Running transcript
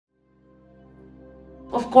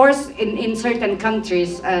Of course, in certain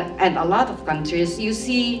countries, and a lot of countries, you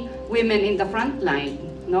see women in the front line,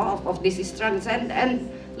 of these struggles, and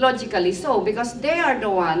logically so, because they are the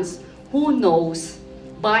ones who knows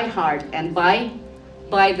by heart and by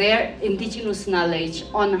their indigenous knowledge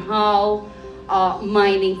on how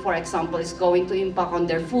mining, for example, is going to impact on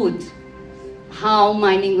their food, how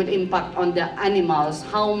mining will impact on the animals,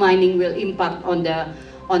 how mining will impact on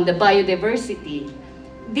the biodiversity.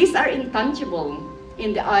 These are intangible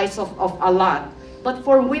in the eyes of a lot. But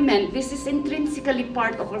for women, this is intrinsically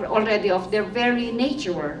part of already of their very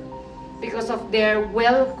nature because of their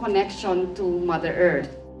connection to Mother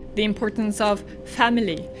Earth. The importance of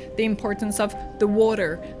family, the importance of the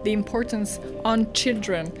water, the importance on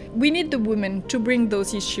children. We need the women to bring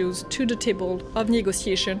those issues to the table of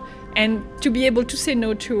negotiation and to be able to say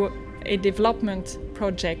no to a development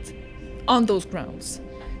project on those grounds.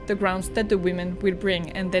 The grounds that the women will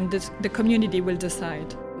bring, and then the community will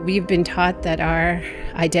decide. We've been taught that our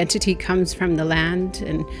identity comes from the land,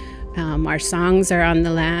 and our songs are on the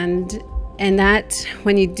land, and that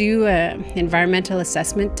when you do an environmental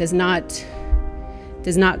assessment does not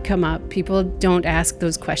come up. People don't ask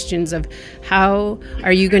those questions of how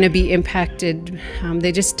are you going to be impacted.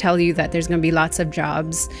 They just tell you that there's going to be lots of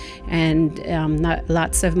jobs and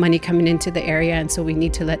lots of money coming into the area, and so we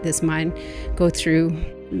need to let this mine go through.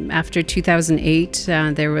 After 2008,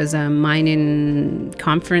 there was a mining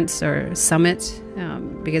conference or summit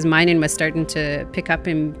because mining was starting to pick up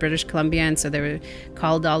in British Columbia, and so they were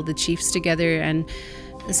called all the chiefs together, and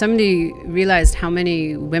somebody realized how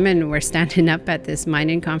many women were standing up at this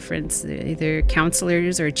mining conference, either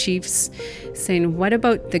councillors or chiefs, saying, what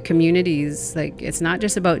about the communities? Like, it's not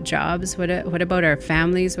just about jobs. What about our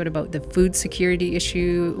families? What about the food security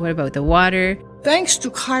issue? What about the water? Thanks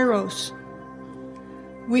to Kairos,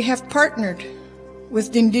 we have partnered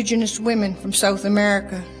with the indigenous women from South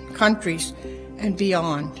America countries and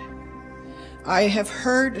beyond. I have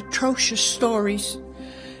heard atrocious stories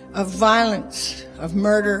of violence, of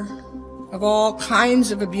murder, of all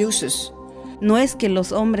kinds of abuses. No es que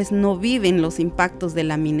los hombres no viven los impactos de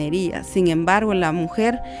la minería, sin embargo la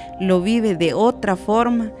mujer lo vive de otra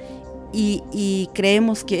forma y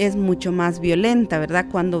creemos que es mucho más violenta, ¿verdad?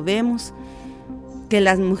 Cuando vemos que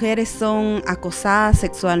las mujeres son acosadas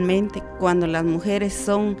sexualmente, cuando las mujeres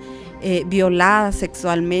son violadas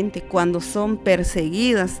sexualmente, cuando son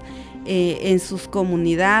perseguidas en sus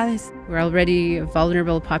comunidades. We're already a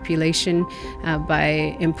vulnerable population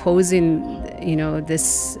by imposing,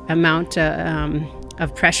 this amount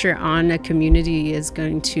of pressure on a community is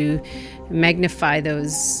going to magnify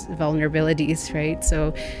those vulnerabilities, right?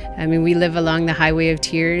 So, we live along the highway of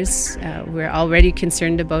tears. We're already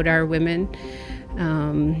concerned about our women.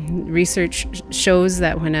 Research shows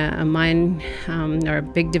that when a mine or a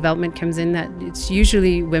big development comes in, that it's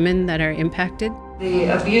usually women that are impacted.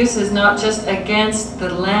 The abuse is not just against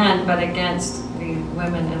the land, but against the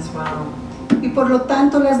women as well. Y por lo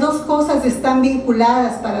tanto, las dos cosas están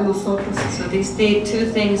vinculadas para nosotros. So these two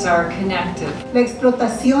things are connected. La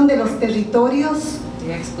explotación de los territorios,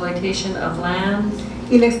 the exploitation of land,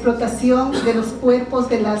 y la explotación de los cuerpos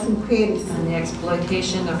de las mujeres, and the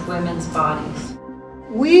exploitation of women's bodies.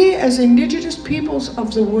 We, as indigenous peoples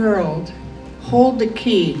of the world, hold the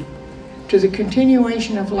key to the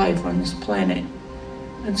continuation of life on this planet.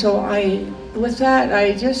 And so with that,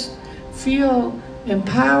 I just feel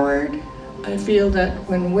empowered. I feel that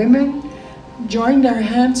when women joined our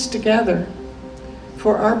hands together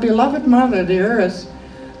for our beloved mother, the earth,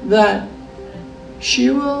 that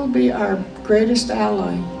she will be our greatest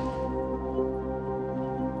ally.